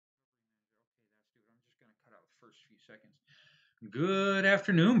First few seconds. Good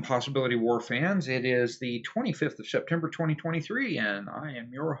afternoon, Possibility War fans. It is the 25th of September 2023, and I am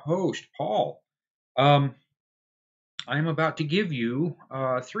your host, Paul. I'm about to give you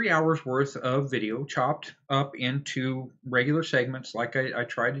 3 hours worth of video chopped up into regular segments like I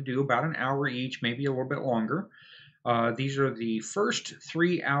try to do, about an hour each, maybe a little bit longer. These are the first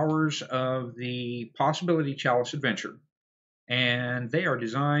 3 hours of the Possibility Chalice adventure, and they are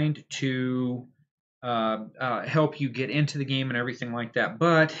designed to help you get into the game and everything like that.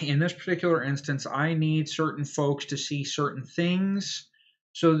 But in this particular instance, I need certain folks to see certain things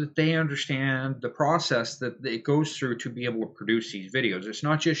so that they understand the process that it goes through to be able to produce these videos. It's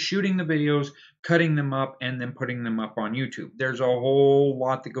not just shooting the videos, cutting them up, and then putting them up on YouTube. There's a whole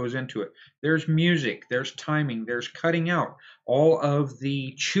lot that goes into it. There's music, there's timing, there's cutting out all of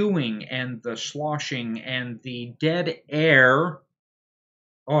the chewing and the sloshing and the dead air.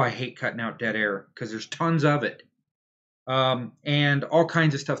 Oh, I hate cutting out dead air because there's tons of it, and all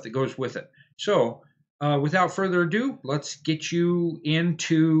kinds of stuff that goes with it. So without further ado, let's get you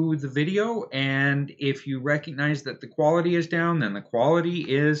into the video. And if you recognize that the quality is down, then the quality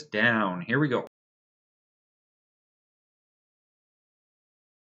is down. Here we go.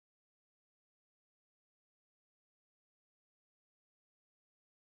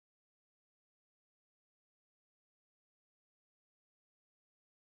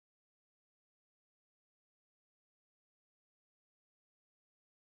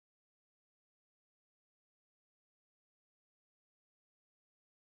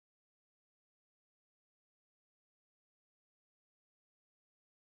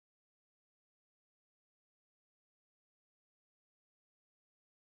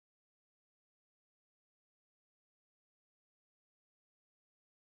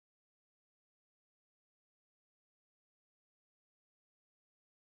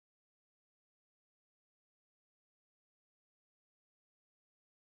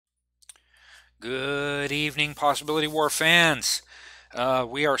 Good evening, Possibility War fans.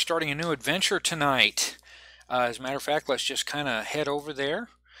 We are starting a new adventure tonight. As a matter of fact, let's just kind of head over there.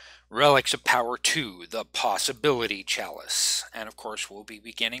 Relics of Power II The Possibility Chalice. And of course, we'll be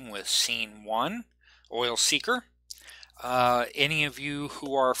beginning with Scene 1, Oil Seeker. Any of you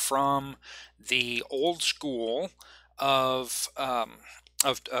who are from the old school of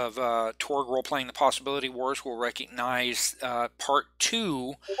Torg role-playing the Possibility Wars will recognize part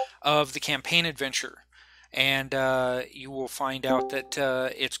 2 of the campaign adventure, and you will find out that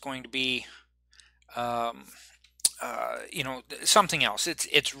it's going to be something else.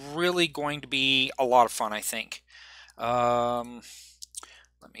 It's really going to be a lot of fun, I think. Let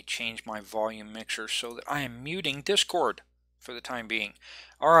me change my volume mixer so that I am muting Discord for the time being.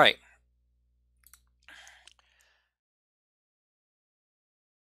 All right.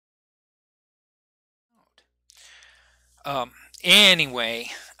 Anyway,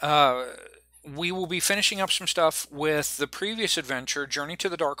 we will be finishing up some stuff with the previous adventure, Journey to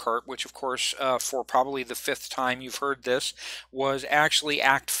the Dark Heart, which, of course, for probably the 5th time you've heard this, was actually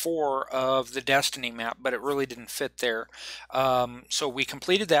Act 4 of the Destiny map, but it really didn't fit there. So we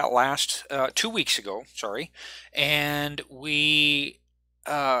completed that last 2 weeks ago, sorry, and we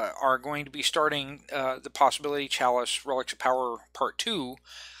are going to be starting the Possibility Chalice Relics of Power Part 2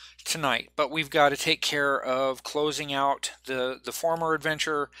 tonight, but we've got to take care of closing out the former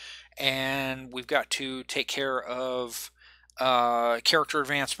adventure, and we've got to take care of character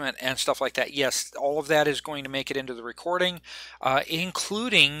advancement and stuff like that. Yes, all of that is going to make it into the recording,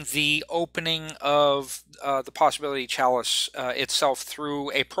 including the opening of the Possibility Chalice itself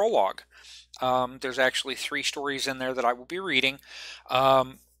through a prologue. There's actually 3 stories in there that I will be reading.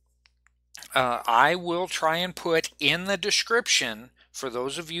 I will try and put in the description, for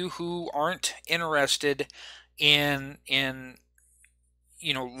those of you who aren't interested in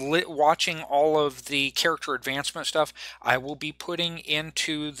watching all of the character advancement stuff, I will be putting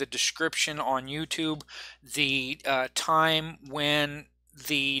into the description on YouTube the time when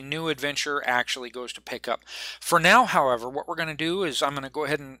the new adventure actually goes to pick up. For now, however, what we're going to do is I'm going to go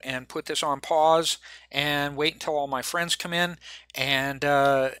ahead and put this on pause and wait until all my friends come in, and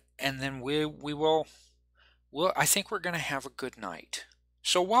then we will. I think we're going to have a good night.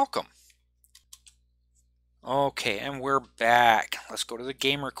 So welcome. Okay, and we're back. Let's go to the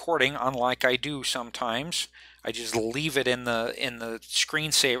game recording. Unlike I do sometimes, I just leave it in the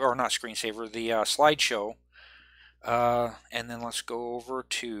screensaver, or not screensaver, the slideshow. And then let's go over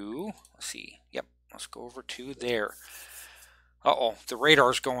to, let's see. Yep, let's go over to there. Uh-oh, the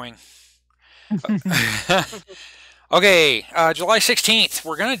radar's going. Okay, July 16th.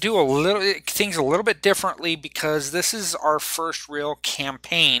 We're going to do things a little bit differently because this is our first real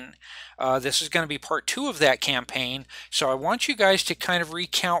campaign. This is going to be part two of that campaign. So I want you guys to kind of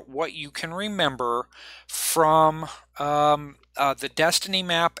recount what you can remember from the Destiny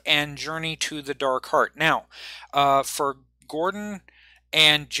map and Journey to the Dark Heart. Now, for Gordon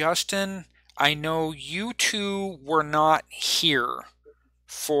and Justin, I know you two were not here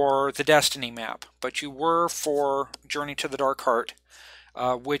for the Destiny map, but you were for Journey to the Dark Heart,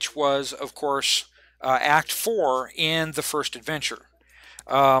 which was, of course, Act 4 in the first adventure.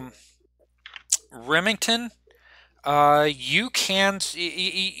 Remington, you can.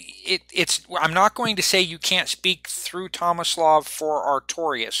 It's. I'm not going to say you can't speak through Tomislav for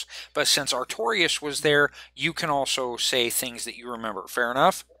Artorias, but since Artorias was there, you can also say things that you remember. Fair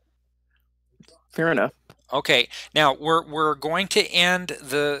enough? Fair enough. Okay, now we're going to end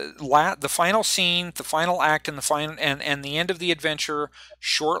the final scene, the final act, and and the end of the adventure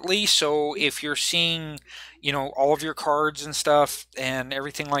shortly. So if you're seeing, all of your cards and stuff and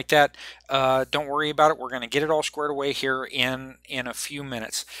everything like that, don't worry about it. We're going to get it all squared away here in a few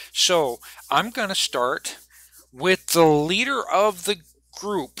minutes. So I'm going to start with the leader of the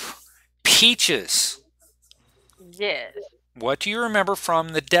group, Peaches. Yes. What do you remember from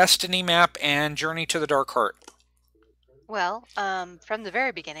the Destiny map and Journey to the Dark Heart? Well, from the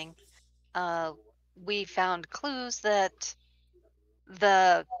very beginning, we found clues that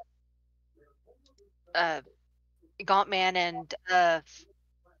the Gauntman and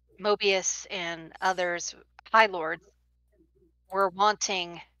Mobius and others, High Lords, were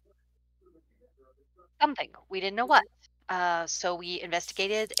wanting something. We didn't know what. So we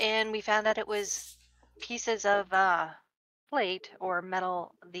investigated and we found out it was pieces of plate or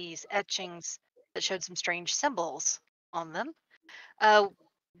metal, these etchings that showed some strange symbols on them.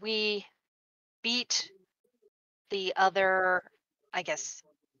 We beat the other, I guess,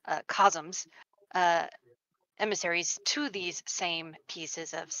 cosms, emissaries to these same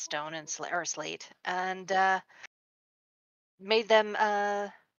pieces of stone and slate, and made them,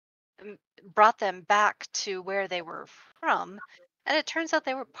 brought them back to where they were from. And it turns out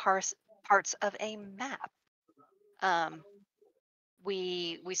they were parts of a map.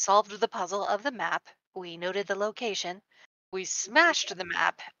 We solved the puzzle of the map. We noted the location. We smashed the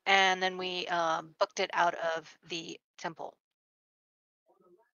map, and then we booked it out of the temple.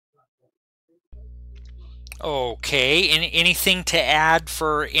 Okay. Anything to add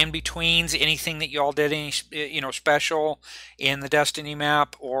for in betweens? Anything that y'all did any special in the Destiny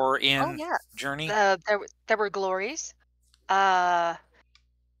map or in Oh yeah, Journey? there were glories,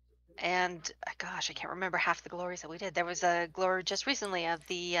 and gosh, I can't remember half the glories that we did. There was a glory just recently of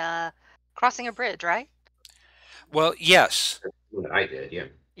the crossing a bridge, right? Well, yes. I did, yeah.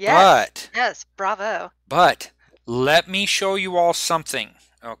 Yes. Yes. Bravo. But let me show you all something.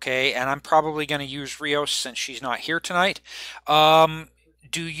 Okay, and I'm probably going to use Rios since she's not here tonight.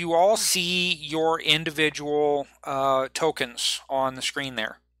 Do you all see your individual tokens on the screen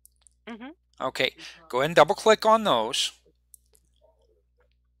there? Mm-hmm. Okay, go ahead and double click on those.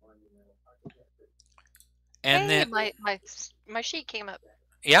 And hey, then my sheet came up.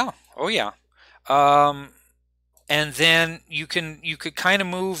 Yeah, oh yeah. And then you could kind of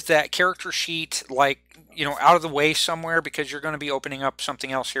move that character sheet out of the way somewhere because you're going to be opening up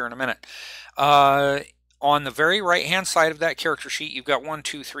something else here in a minute. On the very right hand side of that character sheet, you've got 1,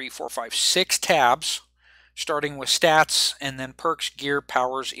 2, 3, 4, 5, 6 tabs, starting with stats and then perks, gear,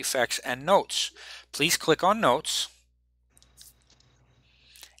 powers, effects, and notes. Please click on notes.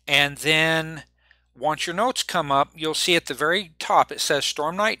 And then once your notes come up, you'll see at the very top it says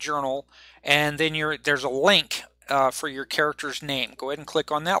Storm Knight Journal, and then there's a link for your character's name. Go ahead and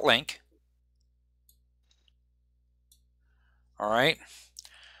click on that link. All right.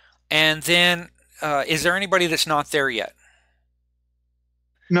 And then, is there anybody that's not there yet?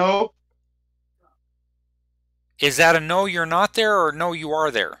 No. Is that a no, you're not there, or no, you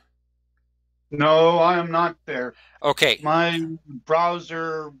are there? No, I am not there. Okay. My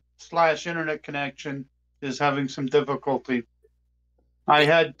browser/internet connection is having some difficulty. I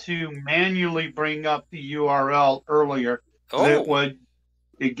had to manually bring up the URL earlier. Oh.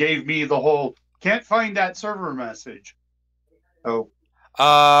 It gave me the whole can't find that server message. Oh.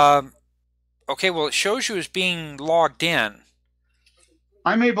 Okay, well it shows you as being logged in.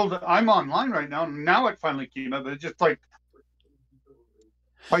 I'm online right now. Now it finally came up. It's just like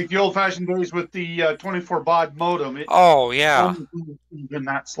the old-fashioned days with the 24 baud modem. Oh yeah. Even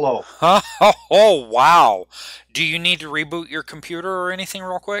that slow. Oh wow. Do you need to reboot your computer or anything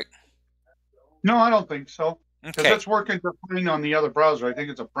real quick? No, I don't think so. Okay. It's working fine on the other browser. I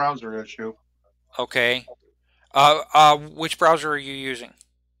think it's a browser issue. Okay. Which browser are you using?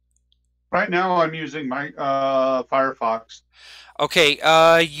 Right now, I'm using my Firefox. Okay,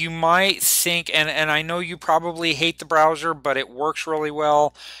 you might think, and I know you probably hate the browser, but it works really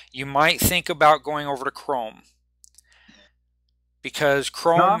well. You might think about going over to Chrome. Because Not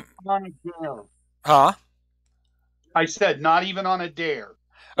Chrome... on a dare. Huh? I said not even on a dare.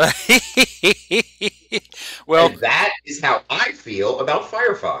 Well, And that is how I feel about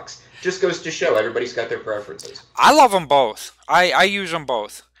Firefox. Just goes to show everybody's got their preferences. I love them both. I use them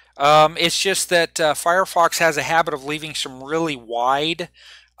both. It's just that Firefox has a habit of leaving some really wide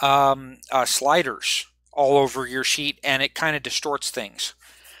sliders all over your sheet, and it kind of distorts things.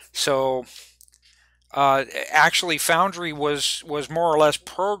 So actually, Foundry was more or less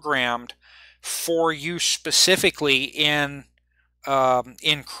programmed for use specifically in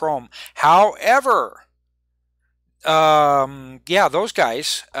Chrome. However, yeah, those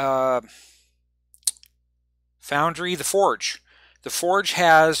guys, Foundry, the Forge. The Forge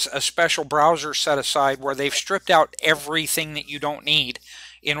has a special browser set aside where they've stripped out everything that you don't need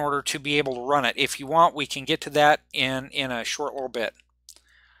in order to be able to run it. If you want, we can get to that in a short little bit.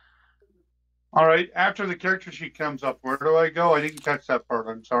 All right. After the character sheet comes up, where do I go? I didn't catch that part.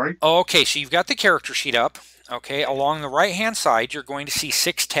 I'm sorry. Okay, so you've got the character sheet up. Okay, along the right-hand side, you're going to see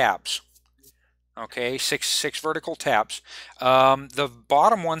 6 tabs. Okay, six vertical tabs. The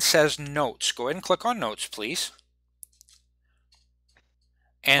bottom one says Notes. Go ahead and click on Notes, please.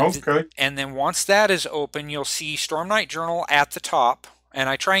 And, okay. And then once that is open, you'll see Storm Knight Journal at the top. And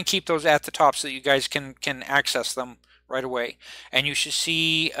I try and keep those at the top so that you guys can access them right away. And you should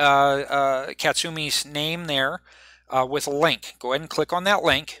see Katsumi's name there with a link. Go ahead and click on that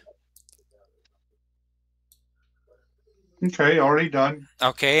link. Okay, already done.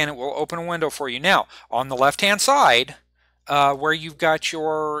 Okay, and it will open a window for you. Now, on the left-hand side, where you've got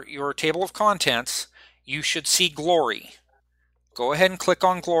your table of contents, you should see Glory. Go ahead and click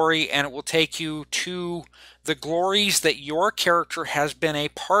on Glory, and it will take you to the glories that your character has been a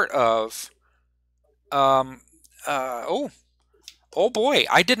part of. Oh boy,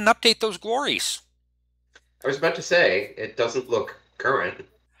 I didn't update those glories. I was about to say, it doesn't look current.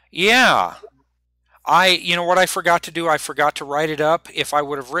 Yeah. You know what I forgot to do? I forgot to write it up. If I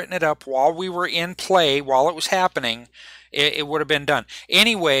would have written it up while we were in play, while it was happening, it would have been done.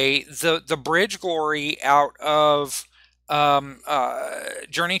 Anyway, the bridge glory out of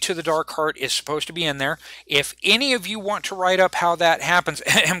Journey to the Dark Heart is supposed to be in there. If any of you want to write up how that happens,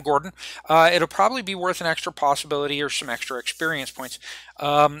 Gordon, it'll probably be worth an extra possibility or some extra experience points.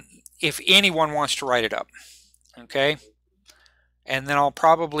 If anyone wants to write it up, okay? And then I'll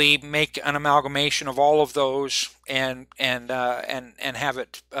probably make an amalgamation of all of those and have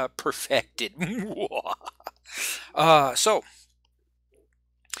it perfected. So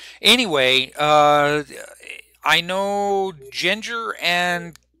anyway, I know Ginger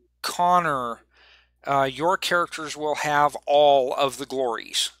and Connor, your characters will have all of the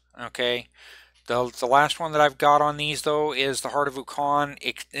glories. Okay. The last one that I've got on these though is the Heart of Ukon,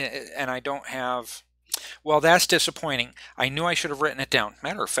 and I don't have. Well, that's disappointing. I knew I should have written it down.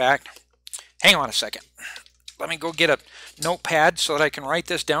 Matter of fact, hang on a second. Let me go get a notepad so that I can write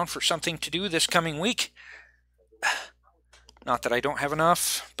this down for something to do this coming week. Not that I don't have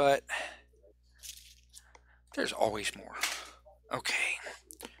enough, but there's always more. Okay.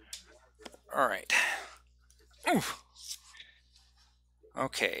 All right. Oof.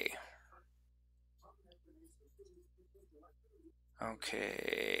 Okay.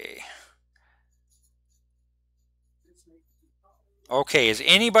 Okay. Okay, is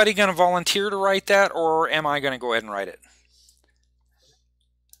anybody going to volunteer to write that, or am I going to go ahead and write it?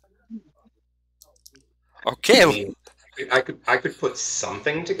 Okay. I mean, I could put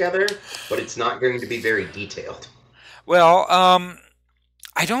something together, but it's not going to be very detailed. Well,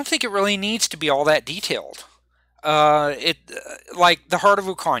 I don't think it really needs to be all that detailed. Like the Heart of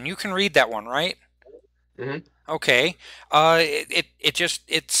Ukon, you can read that one, right? Mm-hmm. Okay.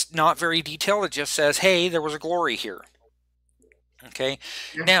 It's not very detailed. It just says, hey, there was a glory here. Okay.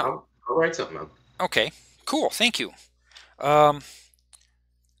 Yeah, now, I'll write something up. Okay. Cool. Thank you. All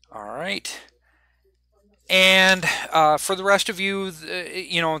right. And for the rest of you,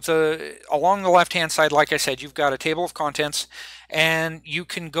 along the left-hand side, like I said, you've got a table of contents, and you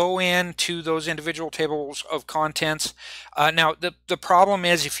can go into those individual tables of contents. Now, the problem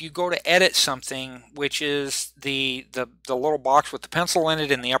is if you go to edit something, which is the little box with the pencil in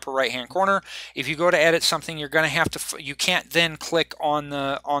it in the upper right-hand corner, if you go to edit something, you're going to have to. You can't then click on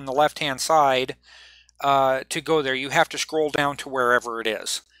the left-hand side to go there. You have to scroll down to wherever it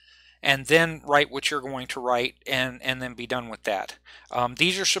is. and then write what you're going to write, and then be done with that.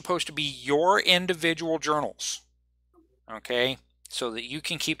 These are supposed to be your individual journals, okay, so that you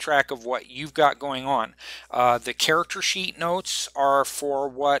can keep track of what you've got going on. The character sheet notes are for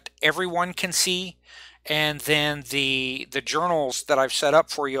what everyone can see, and then the journals that I've set up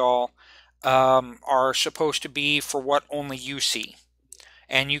for y'all are supposed to be for what only you see.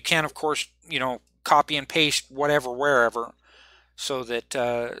 And you can, of course, copy and paste whatever wherever, so that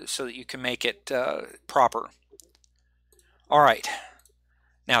you can make it proper. All right.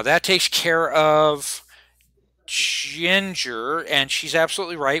 Now that takes care of Ginger, and she's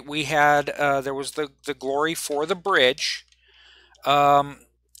absolutely right. We had there was the glory for the bridge,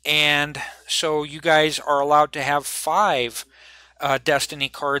 and so you guys are allowed to have 5 destiny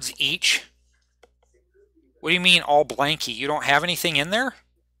cards each. What do you mean all blanky? You don't have anything in there?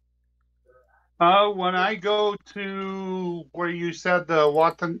 When I go to where you said the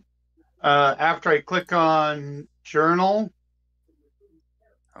Watan, after I click on journal,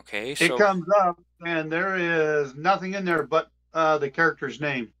 okay, it comes up and there is nothing in there but the character's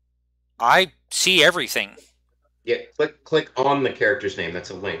name. I see everything. Yeah, click on the character's name. That's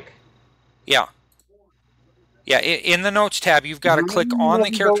a link. Yeah. Yeah, in the notes tab, you've got to click on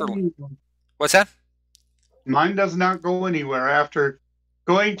the character. What's that? Mine does not go anywhere. After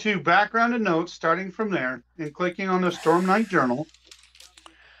going to background and notes, starting from there, and clicking on the Storm Knight Journal,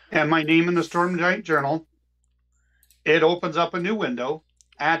 and my name in the Storm Knight Journal, it opens up a new window.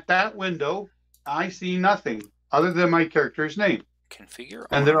 At that window, I see nothing other than my character's name. Configure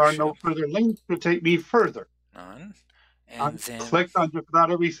and there are no further links to take me further. None. And I've then clicked on just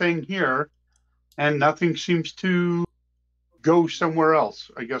about everything here, and nothing seems to go somewhere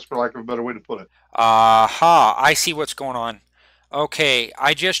else, I guess, for lack of a better way to put it. aha, I see what's going on. Okay,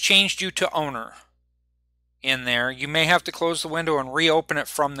 I just changed you to owner in there. You may have to close the window and reopen it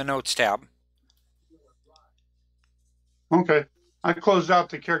from the notes tab. Okay. I closed out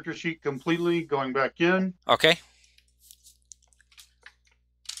the character sheet completely, going back in. Okay.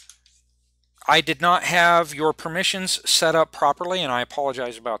 I did not have your permissions set up properly, and I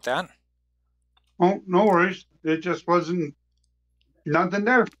apologize about that. Oh, no worries. It just wasn't nothing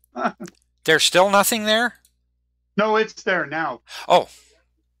there. There's still nothing there? No, it's there now. Oh.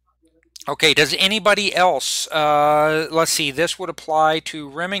 Okay, does anybody else, let's see, this would apply to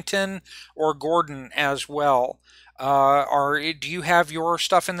Remington or Gordon as well. Do you have your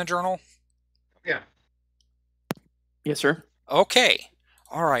stuff in the journal? Yeah. Yes, sir. Okay.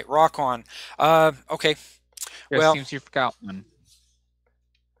 All right, rock on. Okay. It Well, seems you forgot one.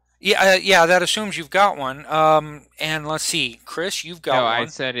 Yeah, yeah, that assumes you've got one. And let's see, Chris, you've got No, one. I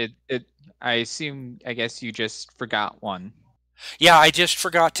said it. I guess you just forgot one. Yeah, I just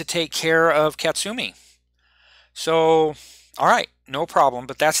forgot to take care of Katsumi. So, all right, no problem,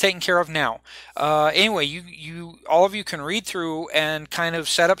 but that's taken care of now. Anyway, all of you can read through and kind of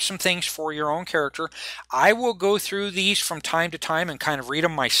set up some things for your own character. I will go through these from time to time and kind of read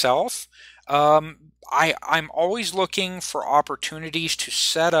them myself. I'm always looking for opportunities to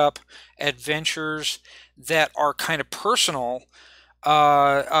set up adventures that are kind of personal.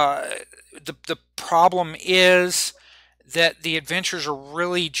 The problem is that the adventures are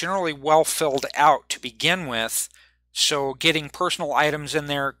really generally well filled out to begin with, so getting personal items in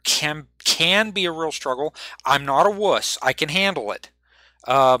there can be a real struggle. I'm not a wuss. I can handle it.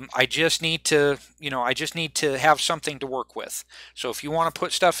 I just need to, have something to work with. So if you want to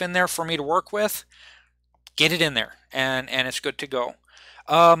put stuff in there for me to work with, get it in there, and it's good to go.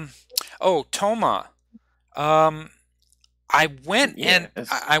 Oh, Toma. I went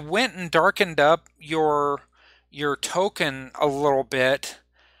and darkened up your token a little bit,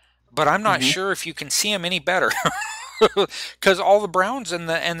 but I'm not sure if you can see him any better, because all the browns and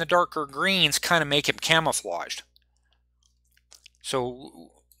the darker greens kind of make him camouflaged.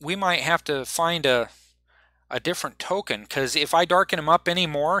 So we might have to find a different token, because if I darken him up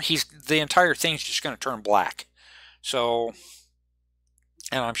anymore, the entire thing's just going to turn black. So,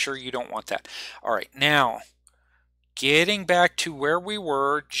 and I'm sure you don't want that. All right, now getting back to where we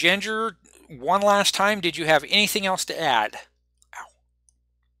were, Ginger. One last time, did you have anything else to add?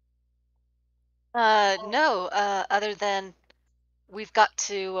 No, other than we've got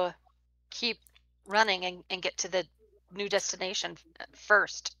to keep running and get to the new destination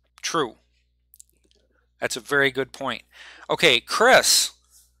first. True. That's a very good point. Okay, Chris,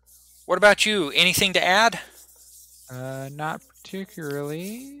 what about you? Anything to add? Not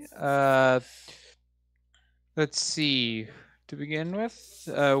particularly. Let's see. To begin with,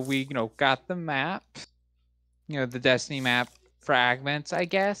 we got the map. The Destiny map fragments, I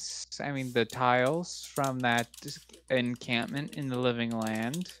guess. I mean, the tiles from that encampment in the Living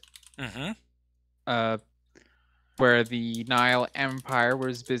Land. Mm-hmm. Where the Nile Empire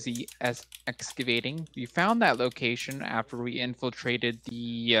was busy excavating. We found that location after we infiltrated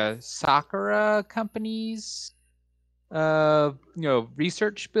the Sakura company's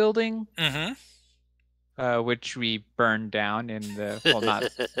research building. Mm-hmm. Which we burned down in the not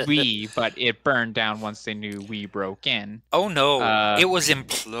we, but it burned down once they knew we broke in. Oh no, it was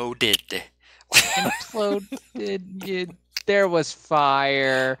imploded. Imploded. There was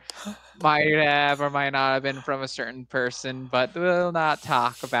fire. Might have or might not have been from a certain person, but we'll not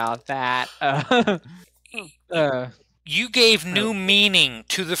talk about that. You gave new meaning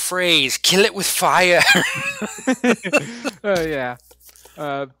to the phrase "kill it with fire." Oh yeah.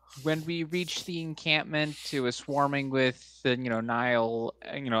 When we reached the encampment, it was swarming with the Nile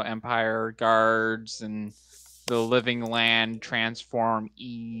Empire guards and the living land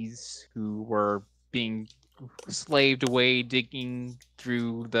transformees who were being slaved away digging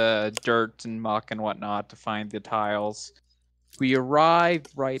through the dirt and muck and whatnot to find the tiles. We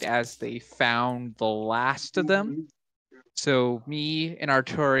arrived right as they found the last of them. So me and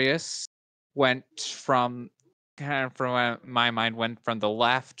Artorius went from my mind went from the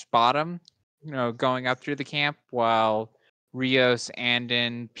left bottom, going up through the camp, while Rios,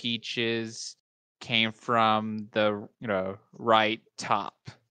 Andon, Peaches came from the right top,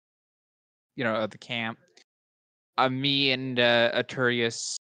 of the camp. Me and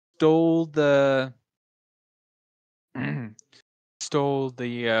Artorius stole the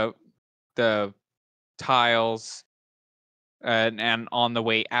the tiles. And on the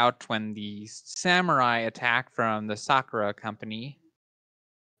way out, when the samurai attacked from the Sakura company,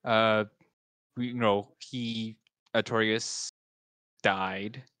 Artorius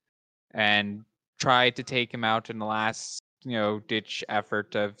died, and tried to take him out in the last, ditch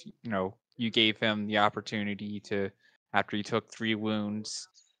effort of, you gave him the opportunity to, after he took 3 wounds,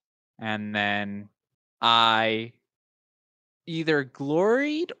 and then I either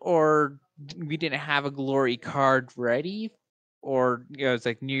gloried or we didn't have a glory card ready, or it's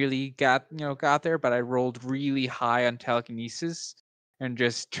like nearly got there, but I rolled really high on telekinesis and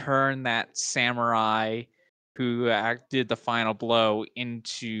just turned that samurai who did the final blow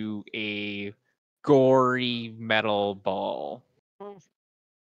into a gory metal ball.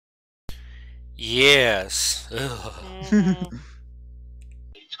 Yes. Mhm.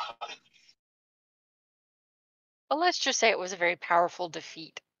 Well, let's just say it was a very powerful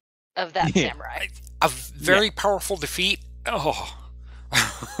defeat of that samurai. A very powerful defeat. Oh.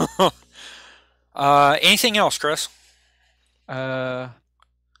 Anything else, Chris? What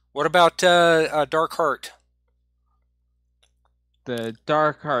about Dark Heart? The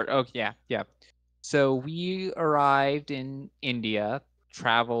Dark Heart. Oh yeah. So we arrived in India,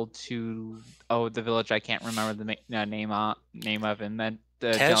 traveled to the village I can't remember the name of, and then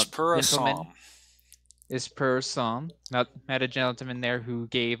the gentleman is Persam. Met a gentleman there who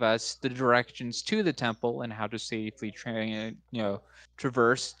gave us the directions to the temple and how to safely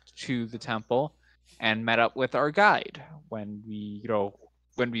traverse to the temple, and met up with our guide when we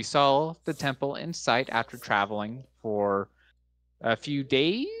saw the temple in sight after traveling for a few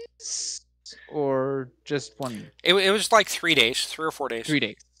days, or just one. It was like 3 days, 3 or 4 days. 3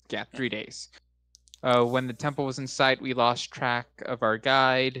 days. Yeah, 3 days. When the temple was in sight, we lost track of our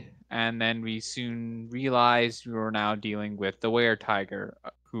guide, and then we soon realized we were now dealing with the were-tiger,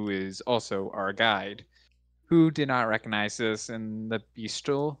 who is also our guide, who did not recognize us in the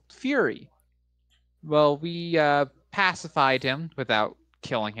bestial fury. Well, we pacified him without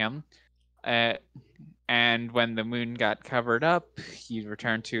killing him, and when the moon got covered up, he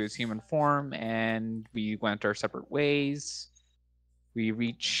returned to his human form, and we went our separate ways. We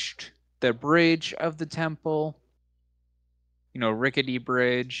reached the bridge of the temple, rickety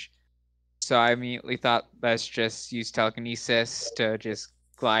bridge. So I immediately thought, let's just use telekinesis to just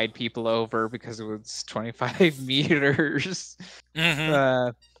glide people over, because it was 25 meters. Mm-hmm.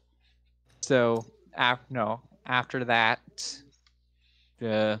 So after that,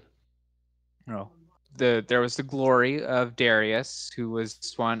 there was the glory of Darius, who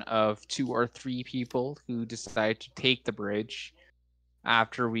was one of 2 or 3 people who decided to take the bridge.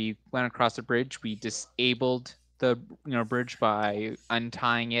 After we went across the bridge, we disabled the bridge by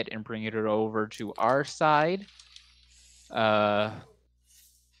untying it and bringing it over to our side.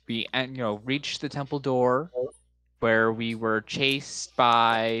 We reached the temple door, where we were chased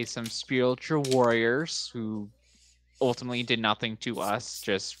by some spiritual warriors who ultimately did nothing to us,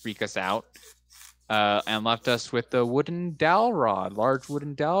 just freak us out, and left us with the large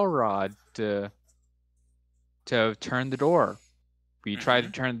wooden dowel rod to turn the door. We tried to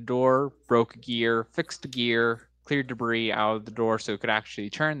turn the door, broke a gear, fixed the gear, cleared debris out of the door so it could actually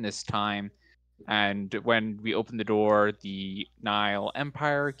turn this time. And when we opened the door, the Nile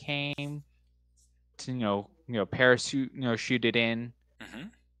Empire came to parachute shoot it in. Mm-hmm.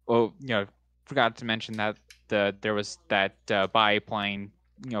 Well, forgot to mention that there was that biplane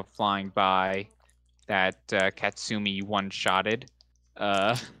flying by that Katsumi one-shotted.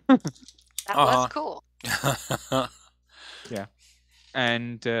 That was cool. Yeah.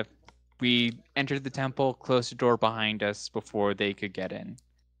 And we entered the temple, closed the door behind us before they could get in.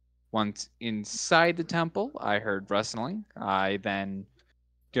 Once inside the temple, I heard rustling. I then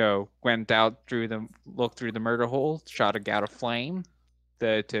went out looked through the murder hole, shot a gout of flame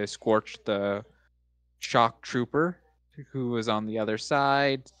to scorch the shock trooper who was on the other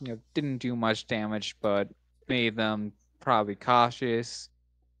side. Didn't do much damage, but made them probably cautious.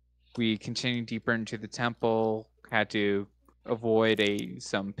 We continued deeper into the temple, had to avoid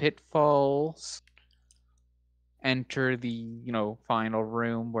some pitfalls, enter the final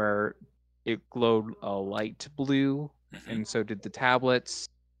room where it glowed a light blue, and so did the tablets.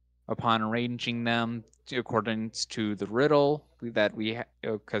 Upon arranging them according to the riddle that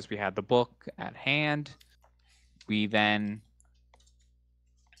because we had the book at hand, we then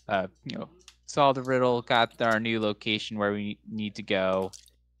saw the riddle, got our new location where we need to go.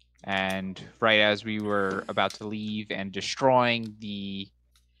 And right as we were about to leave and destroying the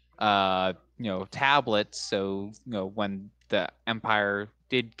tablets, so when the Empire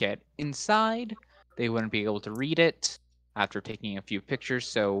did get inside, they wouldn't be able to read it after taking a few pictures,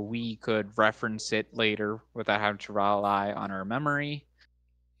 so we could reference it later without having to rely on our memory.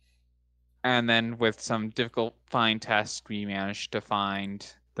 And then with some difficult find tests, we managed to find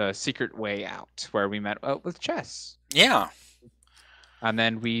the secret way out, where we met up with Chess. Yeah. And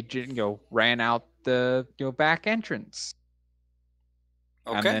then we ran out the back entrance.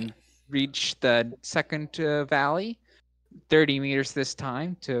 Okay. And then reached the second valley, 30 meters this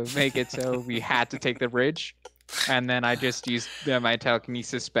time to make it so we had to take the bridge. And then I just used my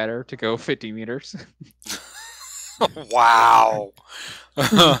telekinesis better to go 50 meters. Wow.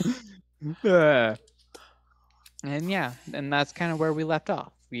 And that's kind of where we left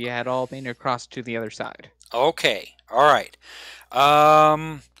off. We had all been across to the other side. Okay. All right.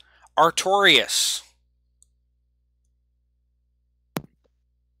 Artorias.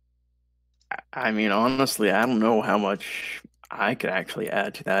 I mean, honestly, I don't know how much I could actually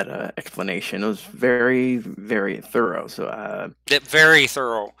add to that explanation. It was very, very thorough. So, Very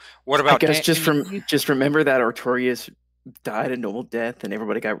thorough. What about? I guess just remember that Artorias died a noble death, and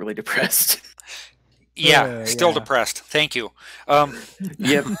everybody got really depressed. Yeah, still depressed. Thank you.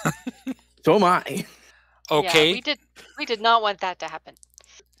 Yep. So am I. Okay. Yeah, we did not want that to happen.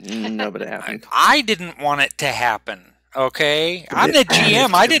 No, but it happened. I didn't want it to happen. Okay, I'm the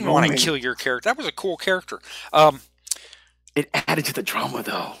GM. I didn't want to kill your character. That was a cool character. It added to the drama,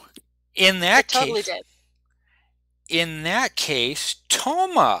 though. In that case, totally did. In that case,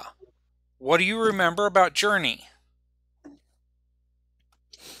 Toma, what do you remember about Journey?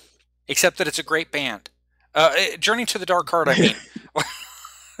 Except that it's a great band. Journey to the Dark Heart, I mean.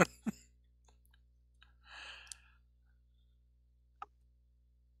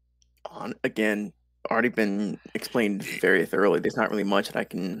 Again, already been explained very thoroughly. There's not really much that I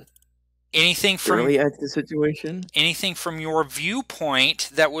can really add to the situation. Anything from your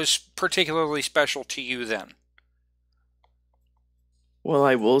viewpoint that was particularly special to you then? Well,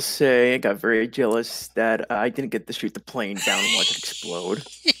 I will say I got very jealous that I didn't get to shoot the plane down and watch it explode.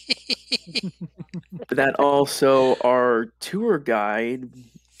 But that also, our tour guide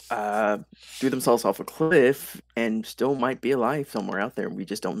threw themselves off a cliff and still might be alive somewhere out there. We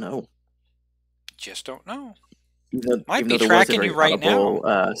just don't know. Just don't know. Might be tracking you right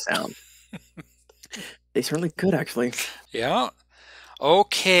now. Sound. They certainly could, actually. Yeah.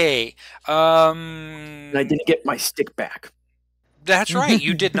 Okay. And I didn't get my stick back. That's right.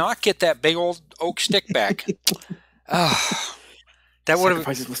 You did not get that big old oak stick back. That would have.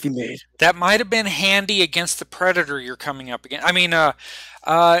 Sacrifices must be made. That might have been handy against the predator you're coming up against. I mean,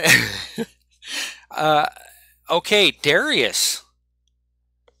 okay, Darius.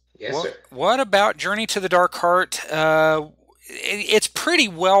 Yes, sir. What about Journey to the Dark Heart? It's pretty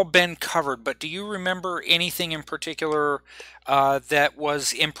well been covered, but do you remember anything in particular that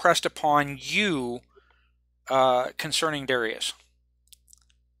was impressed upon you concerning Darius?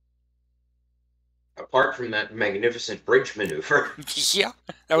 Apart from that magnificent bridge maneuver. Yeah,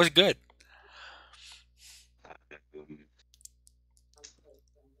 that was good.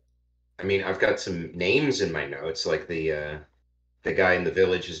 I mean, I've got some names in my notes, like the guy in the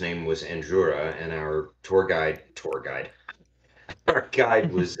village. His name was Andrura, and our guide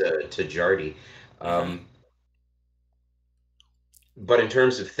was Tajardi. But in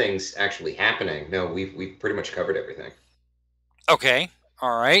terms of things actually happening, no, we've pretty much covered everything. Okay.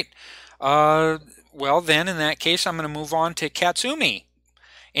 All right. Well, then, in that case, I'm going to move on to Katsumi.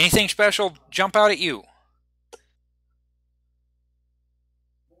 Anything special jump out at you?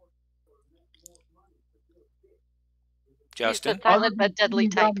 Justin? He's the silent but deadly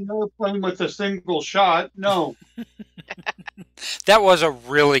type. Playing with a single shot, no. That was a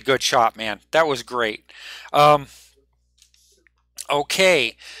really good shot, man. That was great.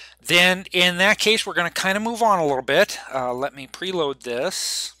 Okay, then in that case, we're going to kind of move on a little bit. Let me preload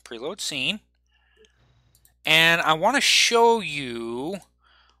this. Preload scene. And I want to show you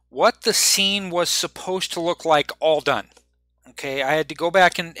what the scene was supposed to look like all done. Okay, I had to go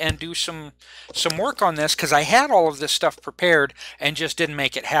back and do some work on this because I had all of this stuff prepared and just didn't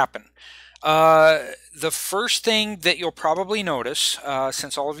make it happen. The first thing that you'll probably notice,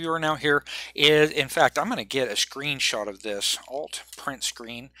 since all of you are now here, is, in fact, I'm going to get a screenshot of this, Alt print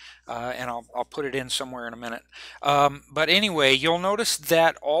screen, and I'll put it in somewhere in a minute. But anyway, you'll notice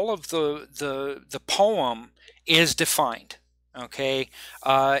that all of the poem is defined. Okay,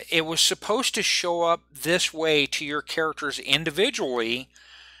 it was supposed to show up this way to your characters individually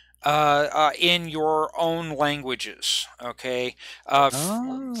in your own languages. Okay,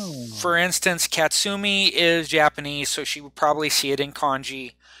 for instance, Katsumi is Japanese, so she would probably see it in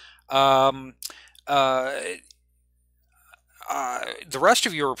kanji. The rest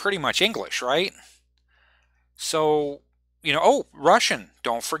of you are pretty much English, right? So, you know, oh, Russian.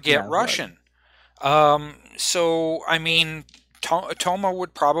 Don't forget Russian. So, I mean, Toma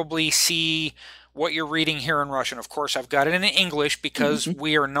would probably see what you're reading here in Russian. Of course, I've got it in English because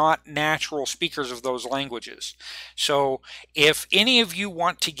we are not natural speakers of those languages. So if any of you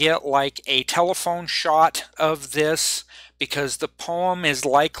want to get like a telephone shot of this, because the poem is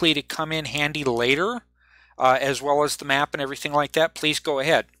likely to come in handy later, as well as the map and everything like that, please go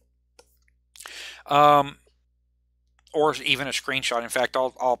ahead. Or even a screenshot. In fact,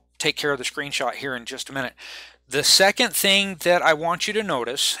 I'll take care of the screenshot here in just a minute. The second thing that I want you to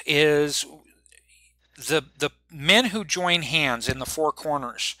notice is the men who join hands in the four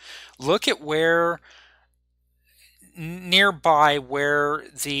corners. Look at where nearby where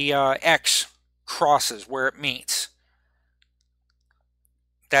the X crosses, where it meets.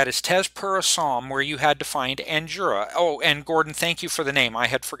 That is Tezpur Assam, where you had to find Anjura. Oh, and Gordon, thank you for the name. I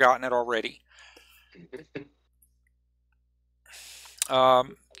had forgotten it already.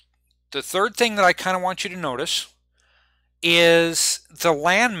 The third thing that I kind of want you to notice is the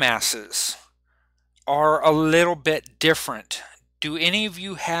land masses are a little bit different. Do any of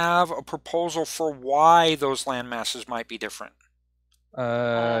you have a proposal for why those land masses might be different?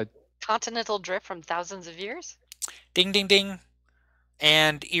 Continental drift from thousands of years? Ding, ding, ding.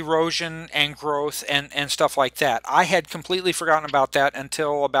 And erosion and growth and stuff like that. I had completely forgotten about that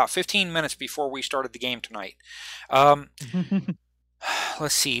until about 15 minutes before we started the game tonight.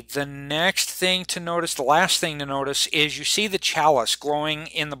 Let's see, the next thing to notice, the last thing to notice, is you see the chalice glowing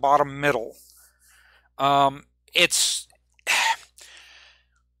in the bottom middle. It's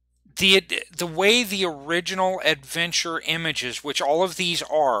the way the original adventure images, which all of these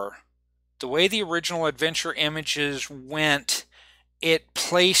are, the way the original adventure images went, it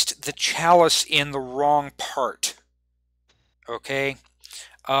placed the chalice in the wrong part. Okay?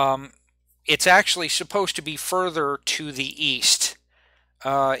 It's actually supposed to be further to the east.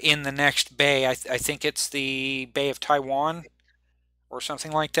 In the next bay. I think it's the Bay of Taiwan or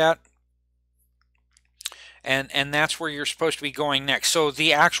something like that. And that's where you're supposed to be going next. So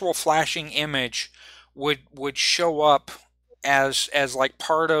the actual flashing image would show up as like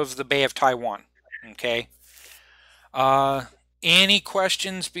part of the Bay of Taiwan. Okay. Any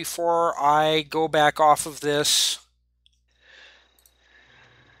questions before I go back off of this?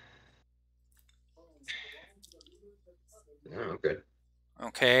 Oh, good.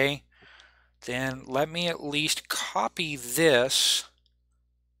 Okay, then let me at least copy this.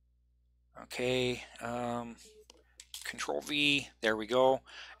 Okay, Control V, there we go.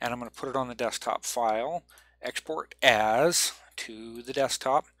 And I'm going to put it on the desktop file. Export as to the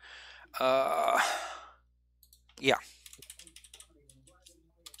desktop. Yeah.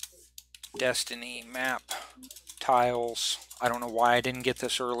 Destiny map tiles. I don't know why I didn't get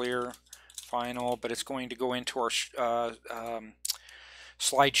this earlier. Final, but it's going to go into our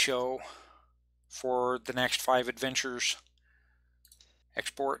slideshow for the next 5 adventures.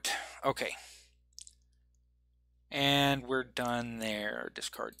 Export. Okay. And we're done there.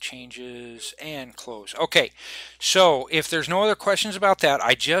 Discard changes and close. Okay, so if there's no other questions about that,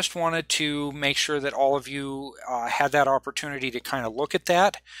 I just wanted to make sure that all of you had that opportunity to kind of look at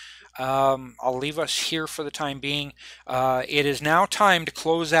that. I'll leave us here for the time being. It is now time to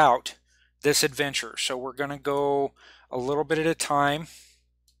close out this adventure. So we're going to go a little bit at a time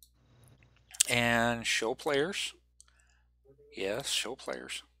and show players. Yes, show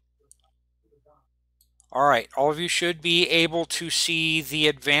players. All right, all of you should be able to see the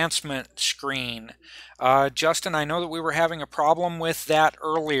advancement screen. Justin, I know that we were having a problem with that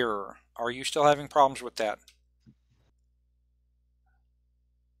earlier. Are you still having problems with that?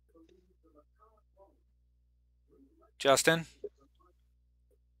 Justin?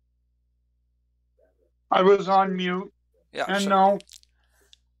 I was on mute. Yeah. And so no,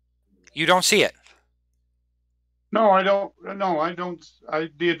 you don't see it? no, I don't. No, I don't.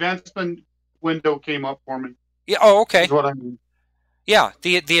 The advancement window came up for me. Yeah. Oh, okay. Is what I mean. Yeah,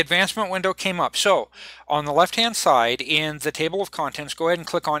 the advancement window came up. So on the left-hand side in the table of contents, go ahead and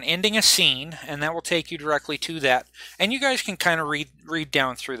click on Ending a Scene, and that will take you directly to that. And you guys can kind of read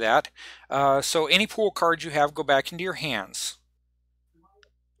down through that. So any pool cards you have, go back into your hands.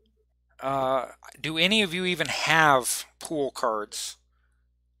 Do any of you even have pool cards?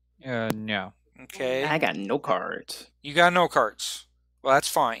 No. Okay. I got no cards. You got no cards. Well, that's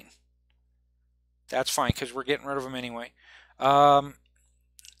fine. That's fine, because we're getting rid of them anyway.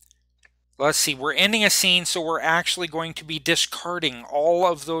 Let's see, we're ending a scene, so we're actually going to be discarding all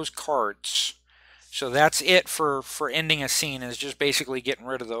of those cards. So that's it for ending a scene, is just basically getting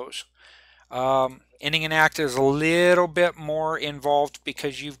rid of those. Ending an act is a little bit more involved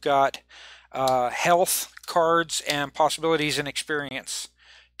because you've got health cards and possibilities and experience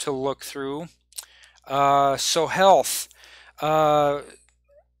to look through. So health,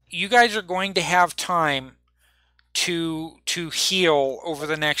 you guys are going to have time to heal over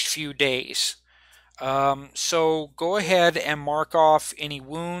the next few days. So go ahead and mark off any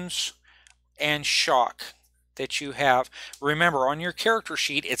wounds and shock that you have. Remember, on your character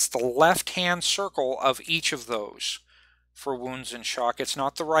sheet, it's the left-hand circle of each of those for wounds and shock. It's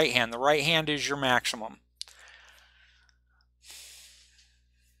not the right hand. The right hand is your maximum.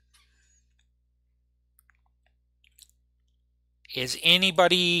 Is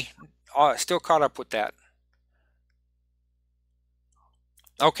anybody still caught up with that?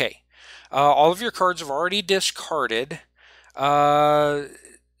 Okay, all of your cards have already discarded.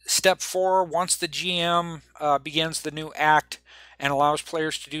 Step 4, once the GM begins the new act and allows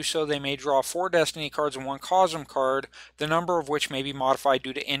players to do so, they may draw 4 Destiny cards and 1 Cosm card, the number of which may be modified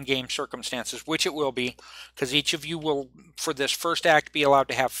due to in-game circumstances, which it will be, because each of you will, for this first act, be allowed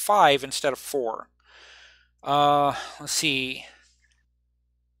to have 5 instead of 4. Let's see.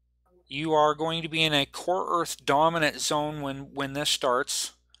 You are going to be in a Core Earth dominant zone when this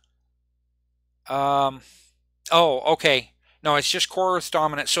starts. Oh, okay. No, it's just Core Earth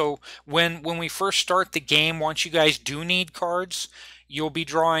dominant. So when we first start the game, once you guys do need cards, you'll be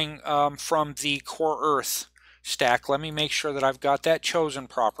drawing from the Core Earth stack. Let me make sure that I've got that chosen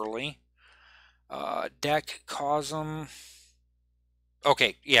properly. Deck, Cosm.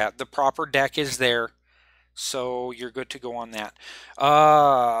 Okay, yeah, the proper deck is there. So you're good to go on that.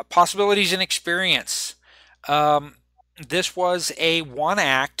 Possibilities and experience. This was a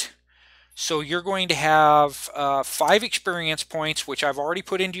 1-act, so you're going to have 5 experience points, which I've already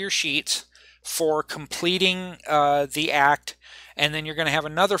put into your sheets, for completing the act, and then you're going to have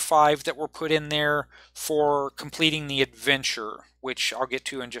another 5 that were put in there for completing the adventure, which I'll get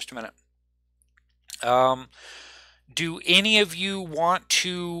to in just a minute. Do any of you want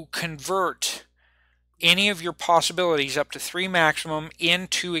to convert any of your possibilities up to 3 maximum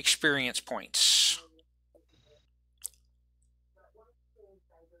into experience points?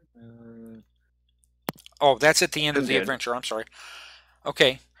 Oh, that's at the end of the adventure. I'm sorry.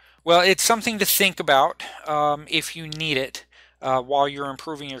 Okay. Well, it's something to think about if you need it while you're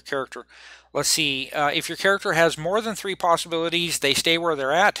improving your character. Let's see. If your character has more than 3 possibilities, they stay where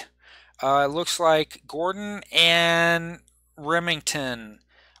they're at. It looks like Gordon and Remington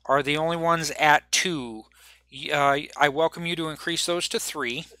are the only ones at 2. I welcome you to increase those to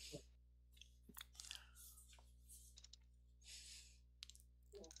 3.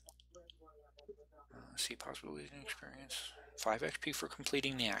 Let's see, possibilities and experience. 5 XP for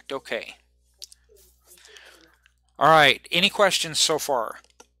completing the act. Okay. All right. Any questions so far?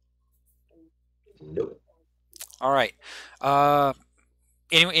 Nope. All right.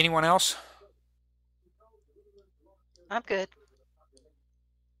 Anyone else? I'm good.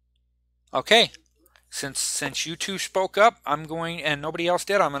 Okay. Since you two spoke up, I'm going, and nobody else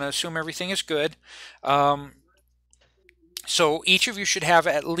did, I'm going to assume everything is good. So each of you should have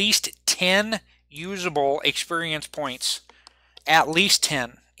at least 10 usable experience points, at least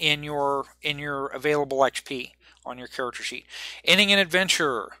 10 in your available XP on your character sheet. Ending an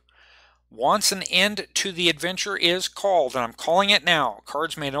adventure. Once an end to the adventure is called, and I'm calling it now,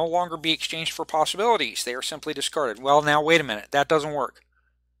 cards may no longer be exchanged for possibilities. They are simply discarded. Well, now wait a minute. That doesn't work.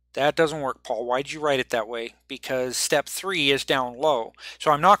 That doesn't work, Paul. Why did you write it that way? Because step 3 is down low.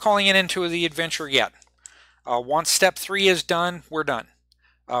 So I'm not calling it into the adventure yet. Once step 3 is done, we're done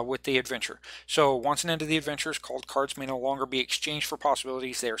with the adventure. So once an end to the adventure is called, cards may no longer be exchanged for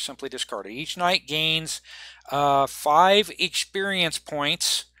possibilities. They are simply discarded. Each knight gains 5 experience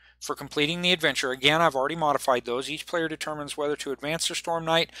points for completing the adventure. Again, I've already modified those. Each player determines whether to advance their Storm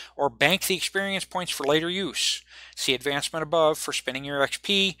Knight or bank the experience points for later use. See advancement above for spending your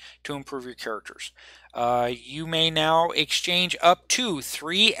XP to improve your characters. You may now exchange up to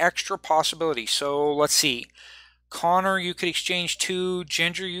 3 extra possibilities. So let's see. Connor, you could exchange 2.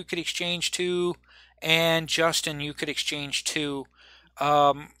 Ginger, you could exchange 2. And Justin, you could exchange 2.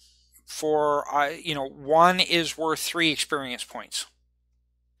 For, 1 is worth 3 experience points.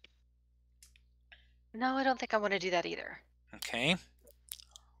 No, I don't think I want to do that either. Okay.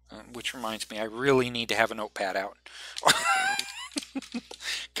 Which reminds me, I really need to have a notepad out.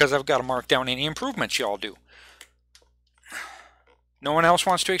 Because I've got to mark down any improvements y'all do. No one else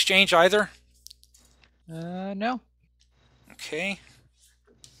wants to exchange either? No. Okay.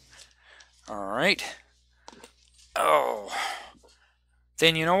 All right. Oh.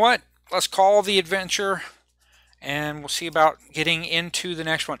 Then you know what? Let's call the adventure, and we'll see about getting into the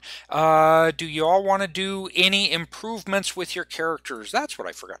next one. Do you all want to do any improvements with your characters? That's what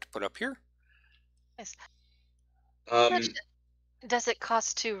I forgot to put up here. Yes. How much does it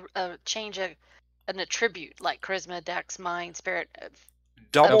cost to change an attribute like charisma, dex, mind, spirit?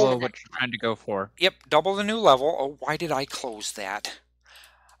 Double what you're trying to go for. Yep, double the new level. Oh, why did I close that?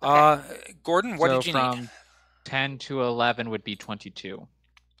 Okay. Gordon, what did you need? From 10 to 11 would be 22.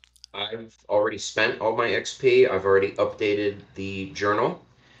 I've already spent all my XP. I've already updated the journal.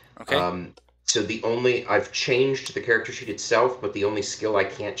 Okay. So I've changed the character sheet itself, but the only skill I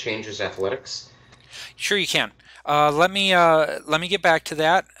can't change is athletics. Sure you can. Let me get back to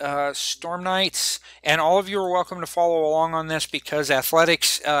that. Storm Knights, and all of you are welcome to follow along on this because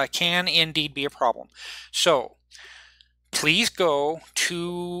athletics can indeed be a problem. So please go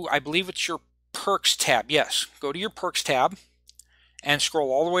to, I believe it's your perks tab. Yes, go to your perks tab and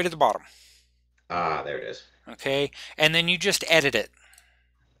scroll all the way to the bottom. Ah, there it is. Okay, and then you just edit it.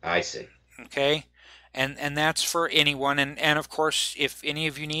 I see. Okay, and that's for anyone, and of course, if any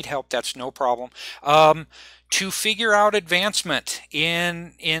of you need help, that's no problem. To figure out advancement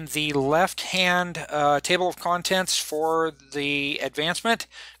in the left-hand table of contents for the advancement,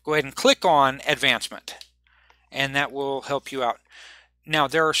 go ahead and click on advancement, and that will help you out. Now,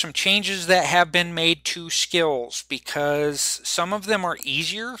 there are some changes that have been made to skills because some of them are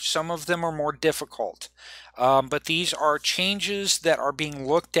easier, some of them are more difficult. But these are changes that are being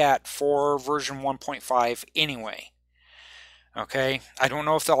looked at for version 1.5 anyway. Okay, I don't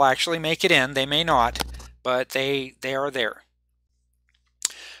know if they'll actually make it in. They may not, but they are there.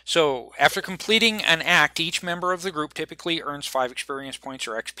 So, after completing an act, each member of the group typically earns 5 experience points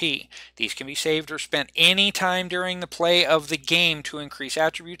or XP. These can be saved or spent any time during the play of the game to increase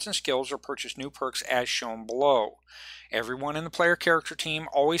attributes and skills or purchase new perks as shown below. Everyone in the player character team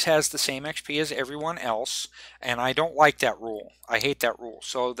always has the same XP as everyone else, and I don't like that rule. I hate that rule.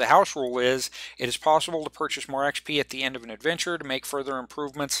 So the house rule is, it is possible to purchase more XP at the end of an adventure to make further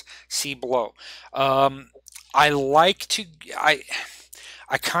improvements. See below.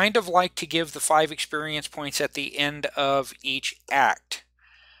 I kind of like to give the 5 experience points at the end of each act.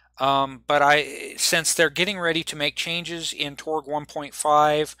 But since they're getting ready to make changes in Torg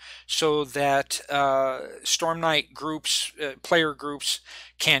 1.5 so that Storm Knight groups, player groups,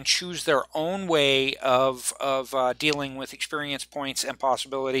 can choose their own way of dealing with experience points and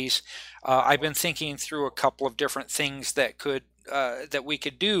possibilities, I've been thinking through a couple of different things that we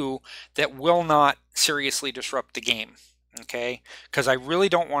could do that will not seriously disrupt the game. Okay, because I really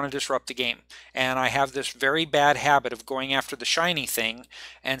don't want to disrupt the game, and I have this very bad habit of going after the shiny thing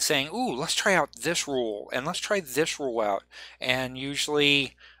and saying, ooh, let's try out this rule and let's try this rule out, and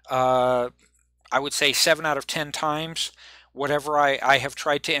usually I would say 7 out of 10 times whatever I have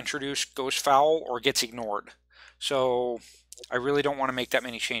tried to introduce goes foul or gets ignored. So I really don't want to make that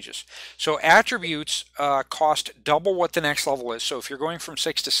many changes. So attributes cost double what the next level is. So if you're going from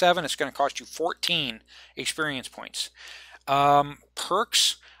 6 to 7, it's going to cost you 14 experience points.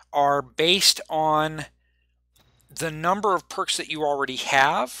 Perks are based on the number of perks that you already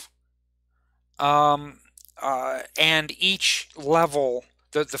have, and each level,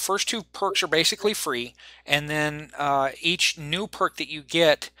 the first 2 perks are basically free, and then each new perk that you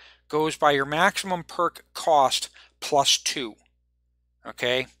get goes by your maximum perk cost plus 2.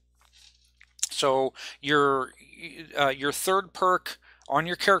 Okay, So your third perk on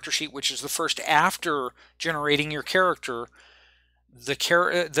your character sheet, which is the first after generating your character, the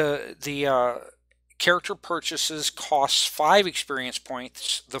character purchases costs 5 experience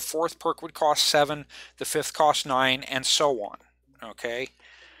points. The fourth perk would cost 7. The fifth costs 9, and so on. Okay.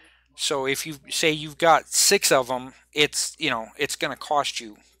 So if you say you've got 6 of them, it's it's going to cost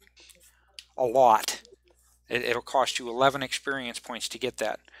you a lot. It'll cost you 11 experience points to get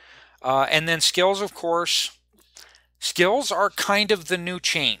that. And then skills, of course. Skills are kind of the new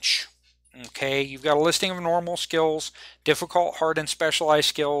change. Okay, you've got a listing of normal skills, difficult, hard, and specialized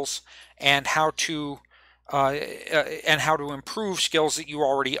skills, and how to improve skills that you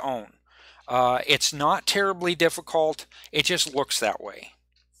already own. It's not terribly difficult. It just looks that way.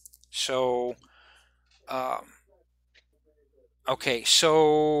 So, okay,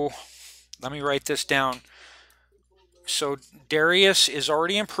 so let me write this down. So Darius is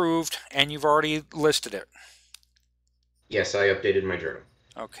already improved, and you've already listed it. Yes, I updated my journal.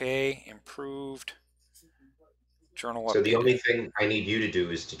 Okay, improved. Journal updated. So the only thing I need you to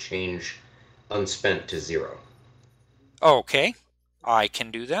do is to change unspent to 0. Okay, I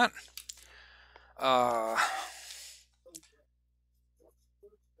can do that.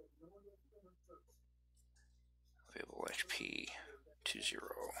 Available HP to 0.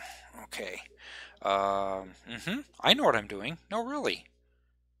 Okay. I know what I'm doing. No, really.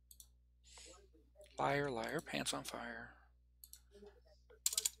 Liar, liar, pants on fire.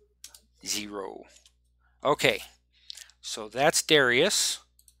 0. Okay. So that's Darius.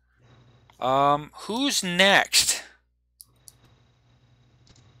 Who's next?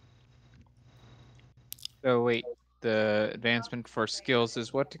 So wait, the advancement for skills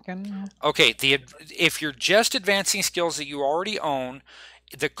is what again? Okay, if you're just advancing skills that you already own,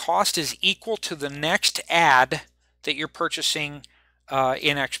 the cost is equal to the next add that you're purchasing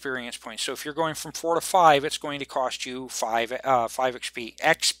in experience points. So if you're going from 4 to 5, it's going to cost you 5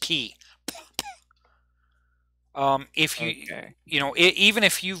 XP. If you even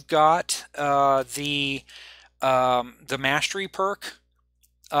if you've got the mastery perk,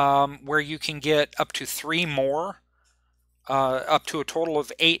 where you can get up to 3 more, up to a total of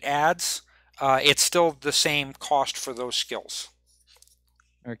 8 adds, it's still the same cost for those skills.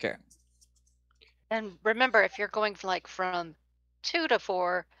 Okay. And remember, if you're going from 2 to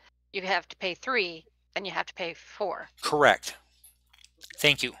 4, you have to pay 3, then you have to pay 4. Correct.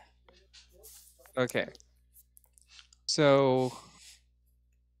 Thank you. Okay. So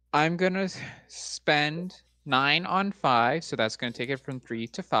I'm gonna spend 9 on 5, so that's gonna take it from 3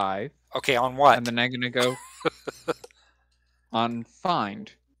 to 5. Okay, on what? And then I'm gonna go on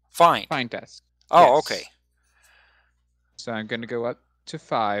find. Find test. Oh, yes. Okay. So I'm gonna go up to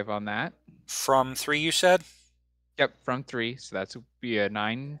 5 on that. From 3, you said? Yep, from 3. So that's be a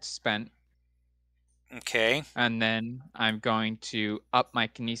 9 spent. Okay. And then I'm going to up my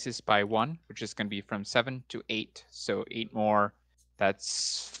kinesis by 1, which is going to be from 7 to 8. So 8 more.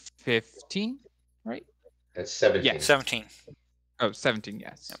 That's 15, right? That's 17. Yeah, 17. Oh, 17,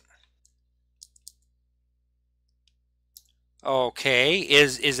 yes. Yep. Okay.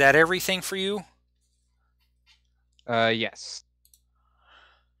 Is that everything for you? Yes.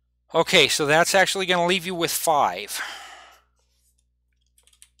 Okay, so that's actually going to leave you with 5.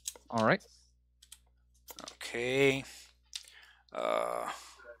 All right. Okay.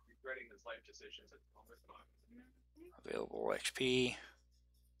 Available XP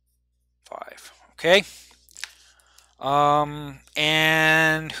 5. Okay.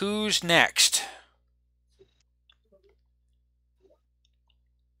 And who's next?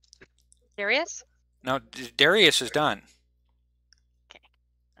 Darius? No, Darius is done. Okay.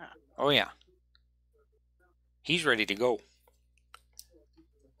 Oh yeah. He's ready to go.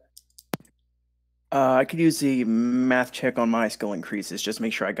 I could use the math check on my skill increases. Just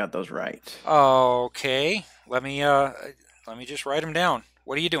make sure I got those right. Okay. Let me just write them down.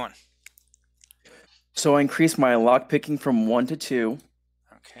 What are you doing? So I increased my lock picking from 1 to 2.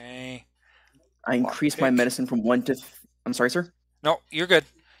 Okay. I increased my medicine from 1 to. I'm sorry, sir. No, you're good.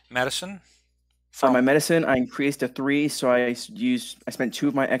 Medicine. My medicine I increased to 3, so I spent 2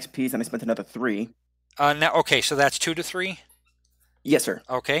 of my XPs and I spent another 3. Now okay, so that's 2 to 3. Yes, sir.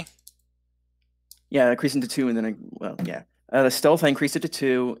 Okay. Yeah, I increased it to 2, and then the stealth I increased it to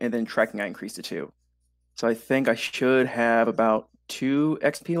 2, and then tracking I increased to 2. So I think I should have about 2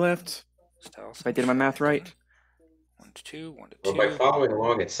 XP left. Stealth, if I did my math right. 1 to 2, 1 to 2. Well, by following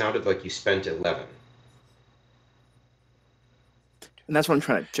along, it sounded like you spent 11. And that's what I'm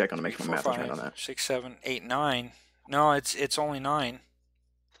trying to check on to make sure 4, my math is right on that. 6, 7, 8, 9. No, it's only 9.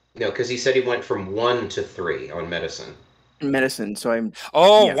 No, because he said he went from 1 to 3 on medicine. medicine, so I'm.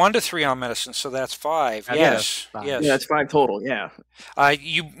 Oh, Yeah. 1 to 3 on medicine, so that's 5. Yeah, Yes, that's 5. yes. Yeah, that's 5 total. Yeah.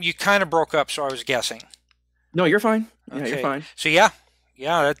 You kind of broke up, so I was guessing. No, you're fine. Yeah, Okay. you're fine. So yeah,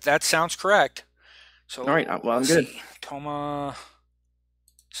 that sounds correct. So All right. Well, I'm let's good. see. Toma.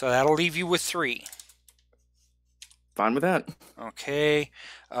 So that'll leave you with 3. Fine with that. Okay.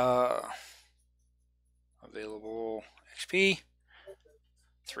 Available XP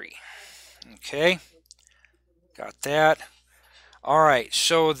 3. Okay. Got that. All right.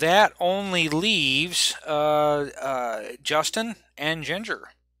 So that only leaves Justin and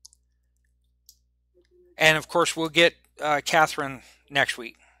Ginger. And of course, we'll get Catherine next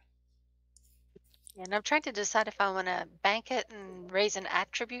week. And I'm trying to decide if I want to bank it and raise an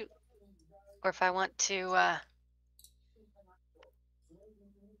attribute, or if I want to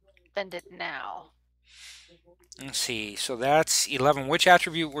spend it now. Let's see. So that's 11. Which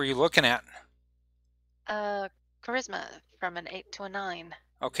attribute were you looking at? Charisma from an 8 to a 9.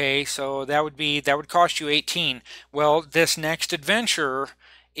 Okay, so that would cost you 18. Well, this next adventure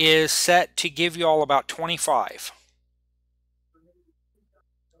is set to give you all about 25.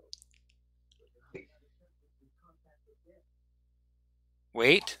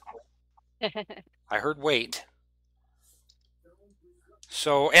 Wait. I heard wait.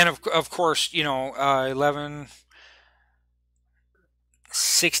 So, and of course, 11,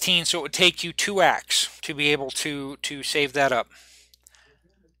 16, so it would take you 2 acts to be able to save that up.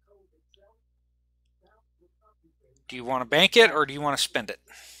 Do you want to bank it or do you want to spend it?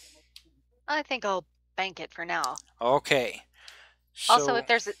 I think I'll bank it for now. Okay. So, Also, if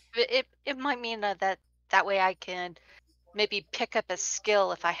there's it might mean that way I can maybe pick up a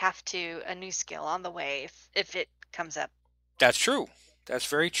skill if I have to, a new skill on the way if it comes up. that's true. That's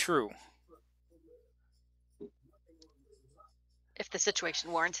very true. If the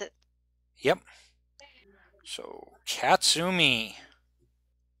situation warrants it. Yep. So, Katsumi,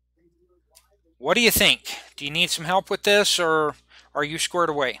 what do you think? Do you need some help with this, or are you squared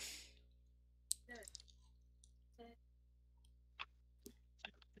away?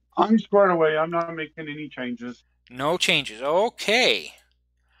 I'm squared away. I'm not making any changes. No changes. Okay.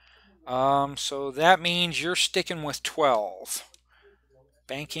 So that means you're sticking with 12.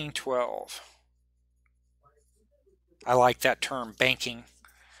 Banking 12. I like that term, banking.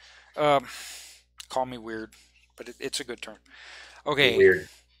 Call me weird, but it's a good term. Okay. Weird.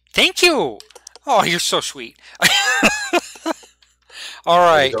 Thank you. Oh, you're so sweet. All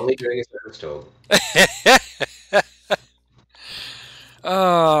right. He's only doing as I was told.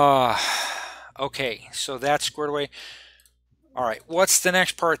 Okay, so that's squared away. All right, what's the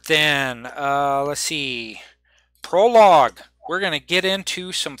next part then? Let's see. Prologue. We're going to get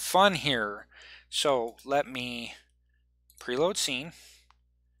into some fun here. So let me preload scene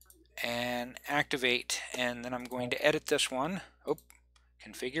and activate, and then I'm going to edit this one. Oh,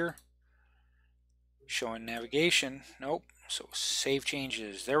 configure. Showing navigation. Nope. So save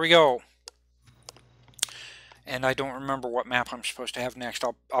changes. There we go. And I don't remember what map I'm supposed to have next.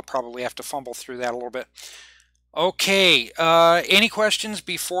 I'll probably have to fumble through that a little bit. Okay, any questions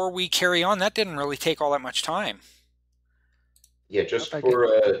before we carry on? That didn't really take all that much time. Yeah, just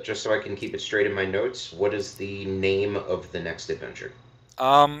just so I can keep it straight in my notes, what is the name of the next adventure?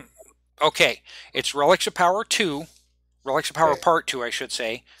 Okay, it's Relics of Power 2, Relics of Power Okay. Part 2, I should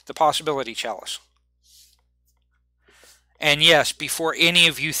say, The Possibility Chalice. And yes, before any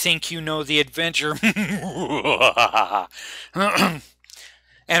of you think you know the adventure, and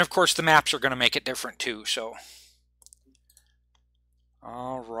of course the maps are going to make it different too, so.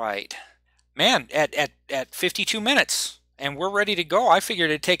 All right. Man, at 52 minutes, and we're ready to go. I figured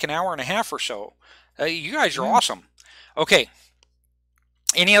it'd take an hour and a half or so. You guys are awesome. Okay.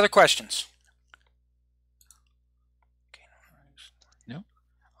 Any other questions? No.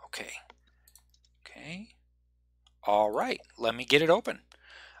 Okay. Okay. All right. Let me get it open.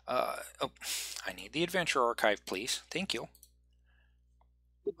 Oh, I need the adventure archive, please. Thank you.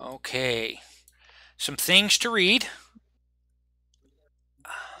 Okay. Some things to read.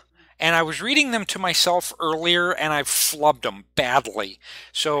 And I was reading them to myself earlier, and I flubbed them badly.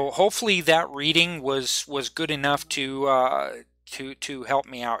 So hopefully that reading was good enough to help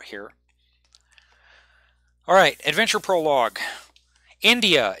me out here. All right, Adventure Prologue.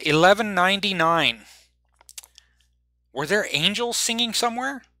 India, 1199. Were there angels singing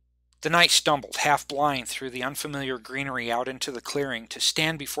somewhere? The knight stumbled, half blind, through the unfamiliar greenery out into the clearing to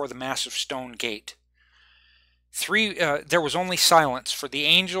stand before the massive stone gate. There was only silence, for the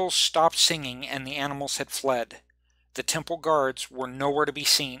angels stopped singing and the animals had fled. The temple guards were nowhere to be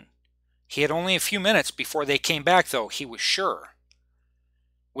seen. He had only a few minutes before they came back, though, he was sure.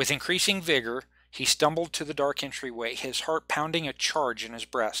 With increasing vigor, He stumbled to the dark entryway, his heart pounding a charge in his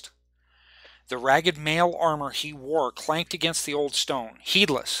breast. The ragged mail armor he wore clanked against the old stone.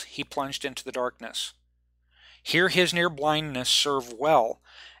 Heedless, he plunged into the darkness. Here his near blindness served him well,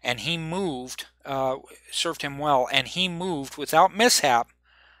 and he moved without mishap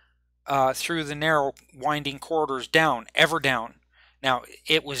through the narrow, winding corridors, down, ever down. Now,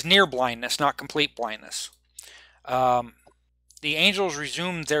 it was near blindness, not complete blindness. The angels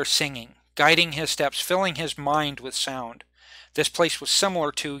resumed their singing, guiding his steps, filling his mind with sound. This place was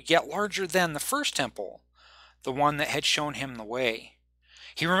similar to, yet larger than, the first temple, the one that had shown him the way.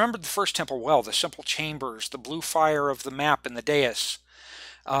 He remembered the first temple well, the simple chambers, the blue fire of the map in the dais,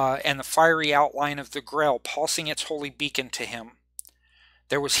 and the fiery outline of the Grail pulsing its holy beacon to him.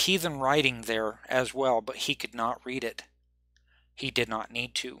 There was heathen writing there as well, but he could not read it. He did not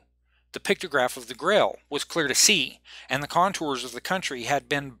need to. The pictograph of the Grail was clear to see, and the contours of the country had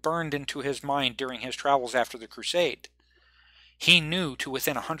been burned into his mind during his travels after the Crusade. He knew to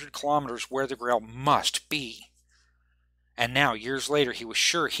within 100 kilometers where the Grail must be. And now, years later, he was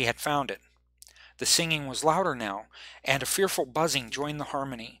sure he had found it. The singing was louder now, and a fearful buzzing joined the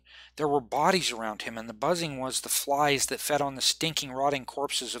harmony. There were bodies around him, and the buzzing was the flies that fed on the stinking, rotting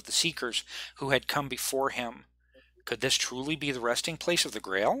corpses of the seekers who had come before him. Could this truly be the resting place of the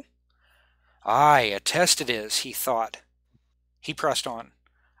Grail? Aye, a test it is, he thought. He pressed on.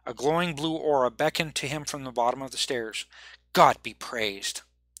 A glowing blue aura beckoned to him from the bottom of the stairs. God be praised.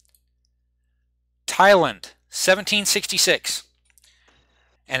 Thailand, 1766.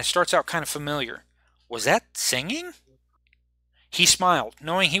 And it starts out kind of familiar. Was that singing? He smiled,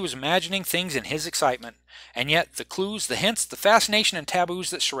 knowing he was imagining things in his excitement. And yet, the clues, the hints, the fascination and taboos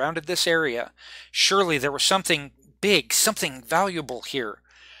that surrounded this area. Surely there was something big, something valuable here.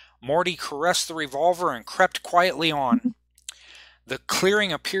 Morty caressed the revolver and crept quietly on. The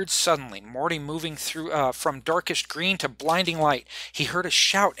clearing appeared suddenly, Morty moving through from darkest green to blinding light. He heard a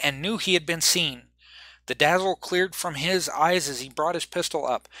shout and knew he had been seen. The dazzle cleared from his eyes as he brought his pistol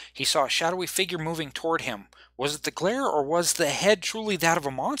up. He saw a shadowy figure moving toward him. Was it the glare, or was the head truly that of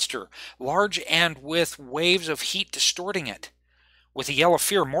a monster, large and with waves of heat distorting it? With a yell of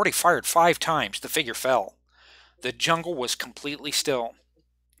fear, Morty fired 5 times. The figure fell. The jungle was completely still.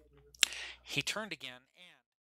 He turned again,